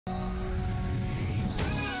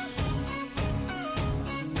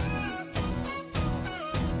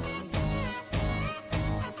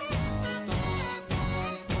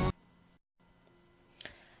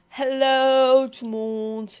Hello tout le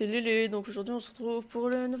monde, c'est Lélé. Donc aujourd'hui on se retrouve pour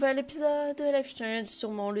le nouvel épisode de Life Change,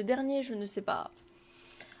 sûrement le dernier, je ne sais pas.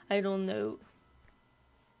 I don't know.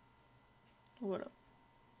 Voilà.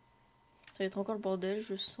 Ça va être encore le bordel,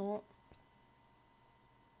 je sens.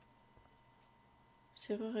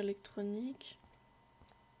 Serrure électronique.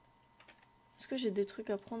 Est-ce que j'ai des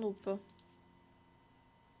trucs à prendre ou pas?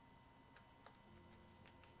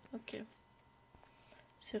 Ok.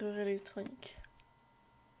 Serrure électronique.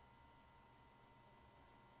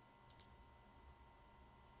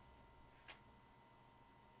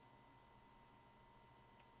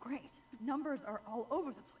 Great. Numbers are all over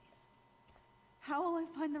the place. How will I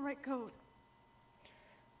find the right code?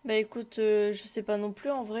 Bah écoute, je sais pas non plus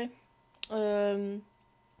en vrai. Je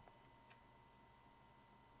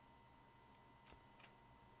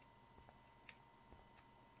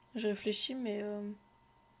réfléchis mais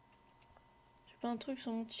j'ai pas un truc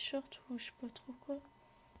sur mon t-shirt ou je sais pas trop quoi.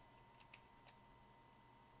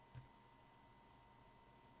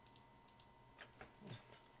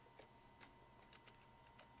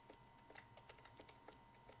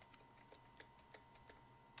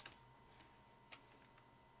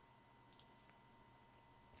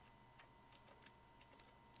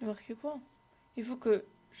 Marqué quoi? Il faut que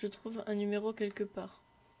je trouve un numéro quelque part.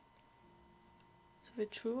 Ça va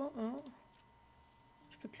être chaud, hein?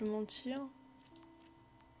 Je peux te le mentir.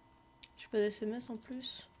 J'ai pas d'SMS en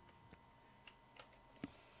plus.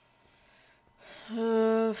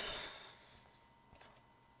 Non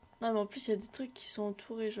mais en plus il y a des trucs qui sont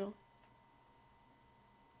entourés genre.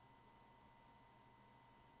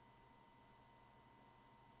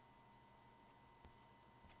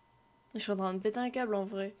 Je suis en train de péter un câble en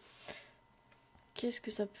vrai. Qu'est-ce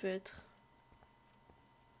que ça peut être?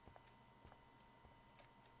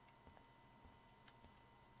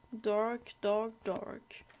 Dark, dark,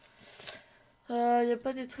 dark. Y a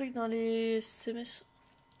pas des trucs dans les SMS?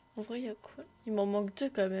 En vrai, y a quoi? Il m'en manque deux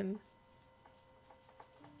quand même.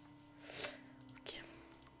 Ok.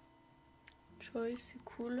 Choice, c'est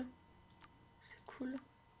cool. C'est cool.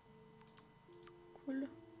 Cool.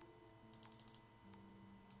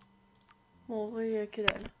 Bon, en vrai, y a que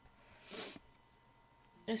dalle.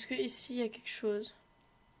 Est-ce que ici y a quelque chose?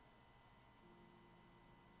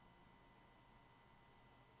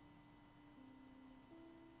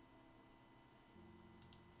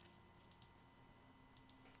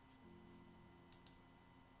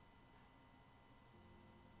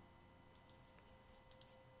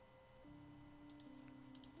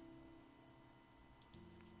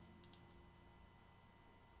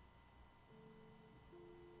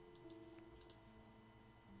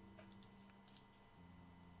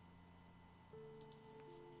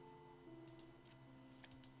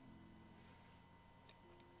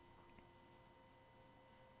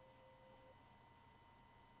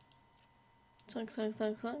 Cinq, 5,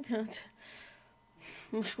 5, 5.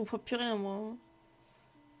 Moi, je comprends plus rien, moi.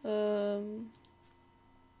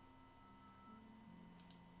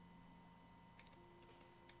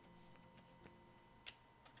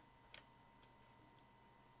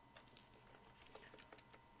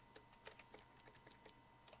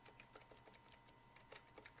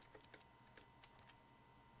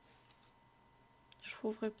 Je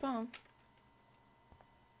trouverai pas, hein.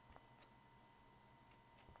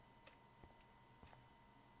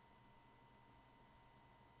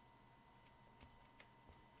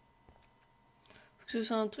 Faut que ce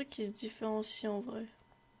soit un truc qui se différencie en vrai.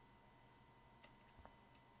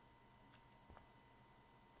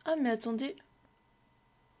 Ah, mais attendez.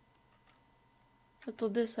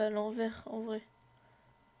 Attendez, ça à l'envers, en vrai.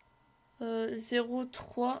 0,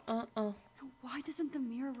 3, 1, 1. Why doesn't the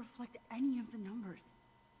mirror reflect any of the numbers?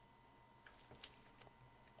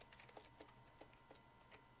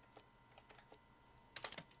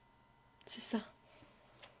 C'est ça.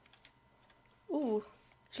 Ouh,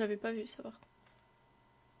 je l'avais pas vu, ça va.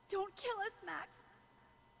 Don't kill us, Max!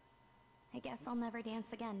 I guess I'll never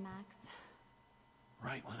dance again, Max.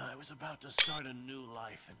 Right when I was about to start a new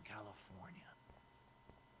life in California.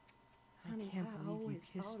 I can't believe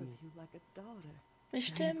you kissed me. You like a daughter. Mais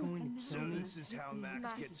je t'aime. So this is how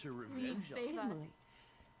Max gets her revenge on Emily,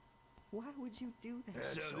 why would you do that?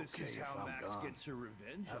 So this is how Max gets her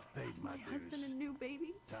revenge on Is my husband a new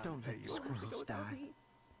baby? Don't let the squirrels die.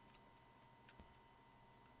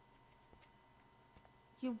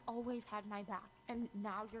 You've always had my back, and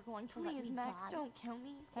now you're going to let me Max, die. don't kill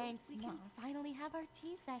me. So Thanks, we Max. can finally have our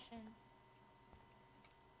tea session.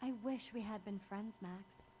 I wish we had been friends, Max.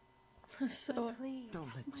 Ça But va. please,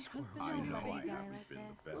 Don't let the my squirrels husband die. don't let me I die haven't like been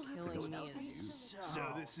the this. best Killing me is So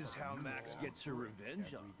this is how Max gets her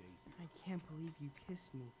revenge on. I can't believe you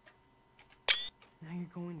kissed me. Now you're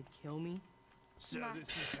going to kill me? So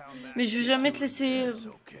this is how Max Mais je vais gets jamais her te laisser. revenge. It's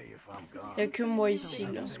okay if I'm gone. Y a que moi ici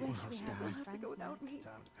là. I wish we had been friends, Max. Time to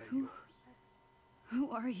pay you.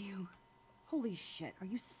 Who are you? Holy shit, are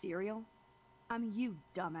you serial? I'm you,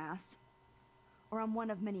 dumbass. Or I'm one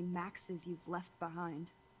of many Maxes you've left behind.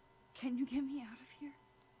 Can you get me out of here?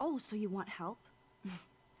 Oh, so you want help?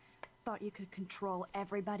 Thought you could control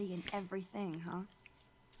everybody and everything, huh?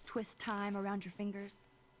 Twist time around your fingers?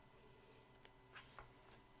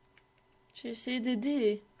 J'ai essayé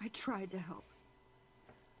d'aider. I tried to help.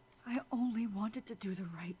 I only wanted to do the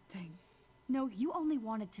right thing. No, you only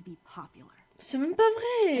wanted to be popular. C'est même pas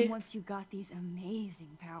vrai. And once you got these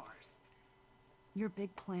amazing powers, your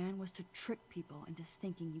big plan was to trick people into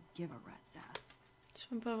thinking you give a rat's ass. C'est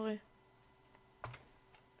même pas vrai.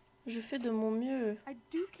 Je fais de mon mieux. I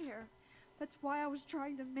do care. That's why I was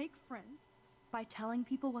trying to make friends. By telling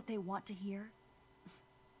people what they want to hear?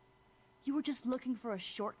 You were just looking for a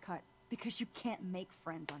shortcut because you can't make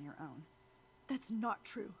friends on your own. That's not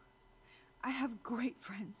true. I have great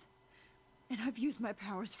friends, and I've used my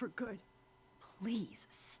powers for good. Please,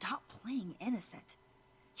 stop playing innocent.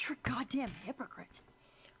 You're a goddamn hypocrite.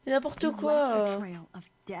 Mais n'importe You left a quoi. trail of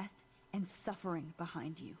death and suffering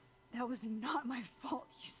behind you. That was not my fault,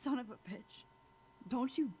 you son of a bitch.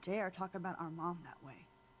 Don't you dare talk about our mom that way.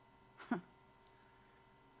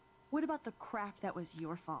 What about the crap that was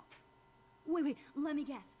your fault? Wait, let me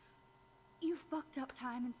guess. You fucked up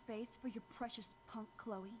time and space for your precious punk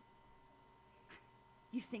Chloe?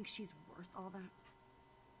 You think she's worth all that?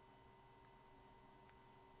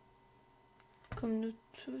 Comme nous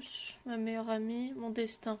tous, ma meilleure amie, mon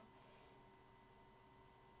destin.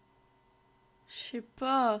 Je sais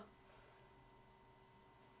pas.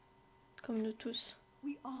 Comme nous tous.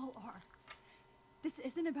 We all are. This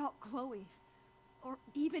isn't about Chloe. Or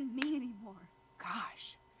even me anymore.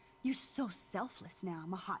 Gosh, you're so selfless now,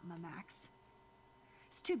 Mahatma Max.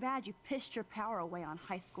 It's too bad you pissed your power away on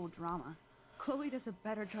high school drama. Chloe does a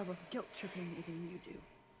better job of guilt-tripping me than you do.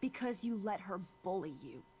 Because you let her bully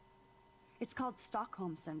you. It's called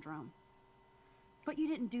Stockholm Syndrome. But you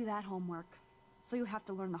didn't do that homework, so you'll have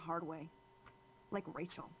to learn the hard way. Like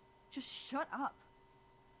Rachel. Just shut up.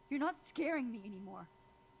 You're not scaring me anymore.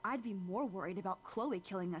 I'd be more worried about Chloe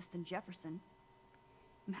killing us than Jefferson.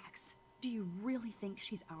 Max, do you really think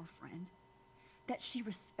she's our friend? That she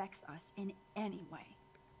respects us in any way?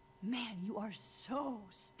 Man, you are so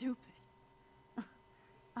stupid.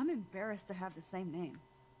 I'm embarrassed to have the same name.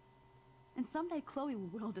 And someday Chloe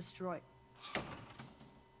will destroy...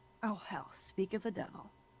 Oh hell, speak of the devil.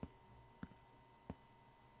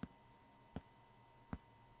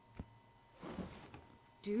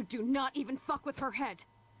 Dude, do not even fuck with her head.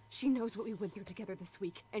 She knows what we went through together this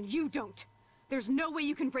week, and you don't. There's no way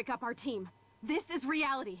you can break up our team. This is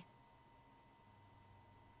reality.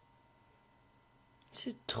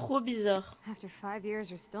 C'est trop bizarre. After 5 years,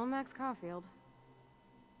 you're still Max Caulfield.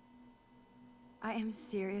 I am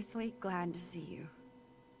seriously glad to see you.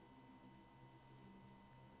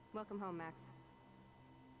 Welcome home, Max.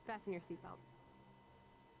 Fasten your seatbelt.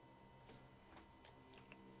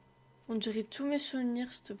 On dirait tous mes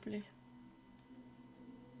souvenirs, s'il te plaît.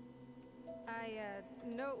 I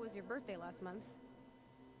know it was your birthday last month.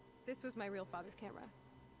 This was my real father's camera.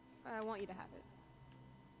 I want you to have it.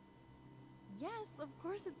 Yes, of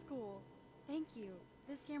course it's cool. Thank you.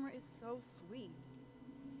 This camera is so sweet.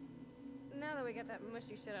 Now that we got that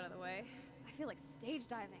mushy shit out of the way, I feel like stage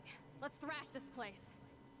diving. Let's thrash this place.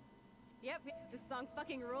 Yep, this song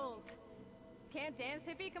fucking rules. Can't dance,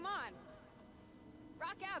 hippie? Come on.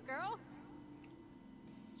 Rock out, girl.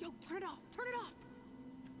 Yo, turn it off. Turn it off.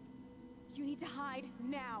 You need to hide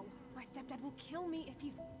now. My stepdad will kill me if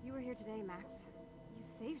he... You were here today, Max. You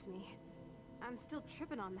saved me. I'm still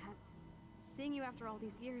tripping on that. Seeing you after all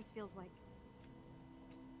these years feels like...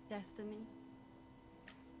 Destiny.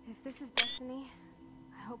 If this is destiny,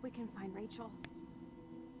 I hope we can find Rachel.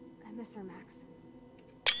 I miss her, Max.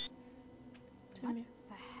 What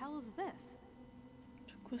the hell is this?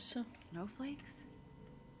 C'est quoi ça? Snowflakes?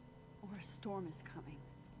 Or a storm is coming.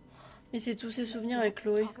 Mais c'est tous ces souvenirs avec Let's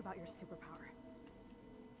Chloé. talk about your superpower.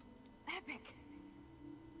 Epic!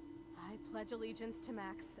 I pledge allegiance to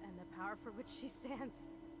Max and the power for which she stands.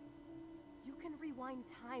 You can rewind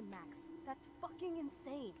time, Max. That's fucking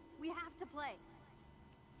insane. We have to play.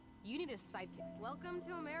 You need a sidekick. Welcome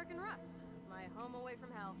to American Rust, my home away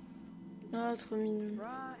from hell. Ah, trop mignon.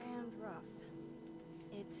 Raw and rough.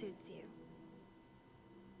 It suits you.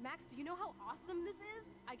 Max, do you know how awesome this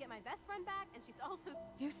is? I get my best friend back, and she's also...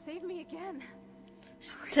 You saved me again.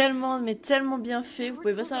 C'est tellement, mais tellement bien fait. Vous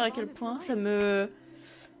pouvez pas savoir à quel point ça me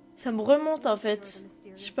remonte en fait.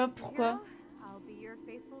 Je sais pas pourquoi. I'll be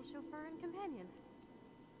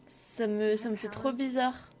Ça me fait trop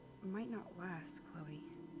bizarre. Might not last, Chloe.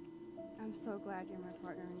 I'm so glad you're my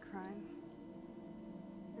partner in crime.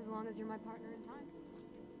 As long as you're my partner in time.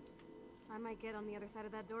 I might get on the other side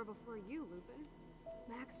of that door before you, Lupin.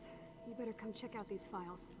 Max, you better come check out these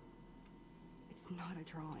files. It's not a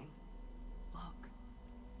drawing. Look.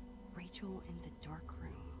 Rachel in the dark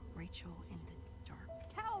room. Rachel in the dark.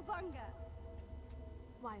 Cowabunga!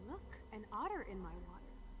 Why, look, an otter in my water.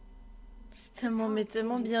 C'est tellement, mais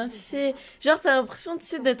tellement bien fait. Genre, t'as l'impression, tu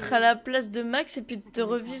sais, d'être à la place de Max et puis de te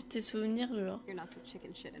revivre tes souvenirs, genre. You're not so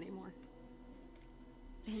chicken shit anymore.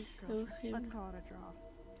 C'est horrible. Let's call it a draw.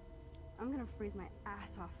 I'm gonna freeze my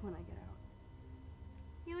ass off when I get out.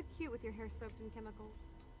 You look cute with your hair soaked in chemicals.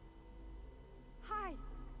 Hide!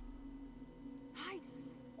 Hide!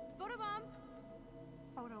 Photobomb!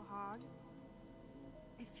 Photo hog.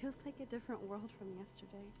 It feels like a different world from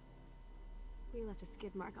yesterday. We left a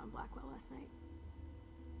skid mark on Blackwell last night.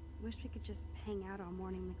 Wish we could just hang out all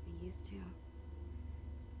morning like we used to.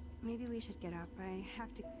 Maybe we should get up. I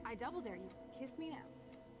have to. I double dare you. Kiss me now.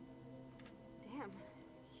 Damn,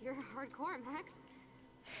 you're hardcore, Max.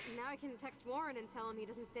 Now I can text Warren and tell him he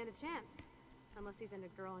doesn't stand a chance. Unless he's into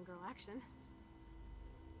girl-on-girl action.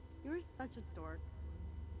 You're such a dork.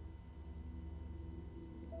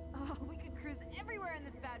 Oh, we could cruise everywhere in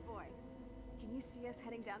this bad boy. Can you see us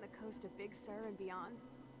heading down the coast of Big Sur and beyond?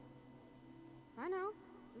 I know.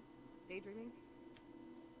 Just daydreaming.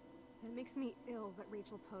 It makes me ill that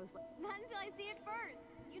Rachel posed like... Not until I see it first.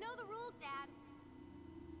 You know the rules, Dad.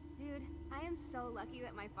 Dude, I am so lucky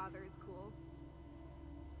that my father is cool.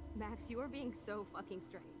 Max, you are being so fucking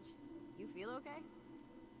strange. You feel okay?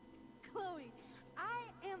 Chloe,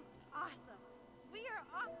 I am awesome. We are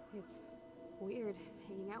awesome. It's weird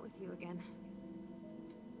hanging out with you again.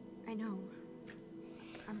 I know.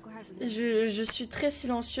 I'm glad. Je suis très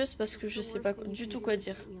silencieuse parce que je sais pas du tout quoi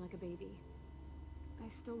dire. I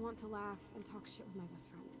still want to laugh and talk shit with my best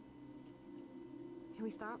friend. Can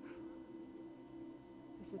we stop?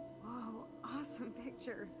 This is whoa, awesome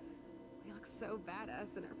picture. We look so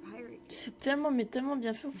badass in our pirate gear. C'est tellement, mais tellement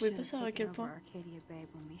bien fait, vous pouvez pas savoir à quel point.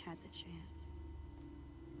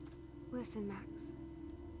 Listen, Max.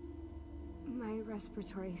 My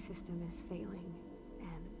respiratory system is failing,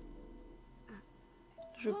 and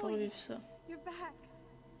Je veux pas revivre ça. You're back.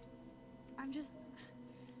 I'm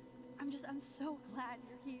so glad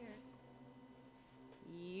you're here.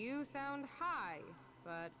 you sound high,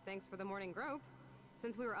 but thanks for the morning grope.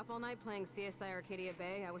 Since we were up all night playing CSI Arcadia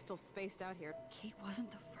Bay, I was still spaced out here. Kate wasn't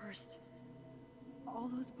the first. All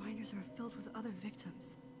those binders are filled with other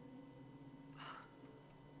victims.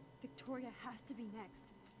 Victoria has to be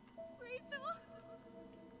next. Rachel!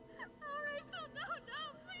 Oh, Rachel, no,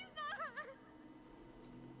 please not her!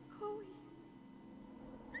 Chloe.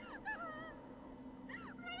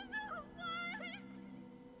 Rachel, why?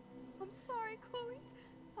 I'm sorry, Chloe.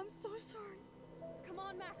 I'm so sorry. Come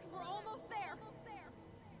on, Max, we're almost there.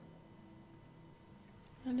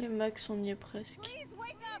 Allez, Max, on y est presque. Please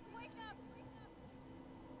wake up!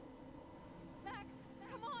 Max,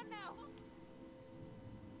 come on now.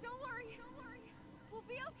 Don't worry. We'll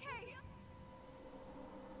be okay.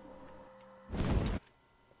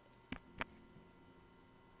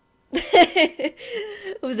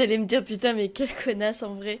 Vous allez me dire, putain, mais quelle connasse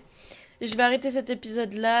en vrai. Je vais arrêter cet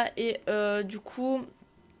épisode là et du coup,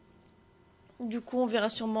 on verra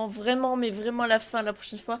sûrement vraiment, mais vraiment la fin la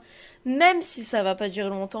prochaine fois. Même si ça va pas durer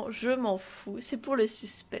longtemps, je m'en fous. C'est pour le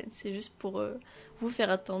suspense, c'est juste pour vous faire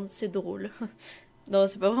attendre, c'est drôle. Non,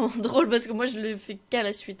 c'est pas vraiment drôle parce que moi je le fais qu'à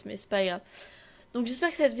la suite, mais c'est pas grave. Donc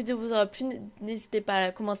j'espère que cette vidéo vous aura plu. N'hésitez pas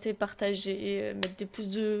à commenter, partager, mettre des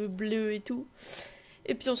pouces bleus et tout.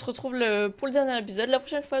 Et puis on se retrouve pour le dernier épisode la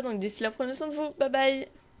prochaine fois. Donc d'ici là, prenez soin de vous. Bye bye.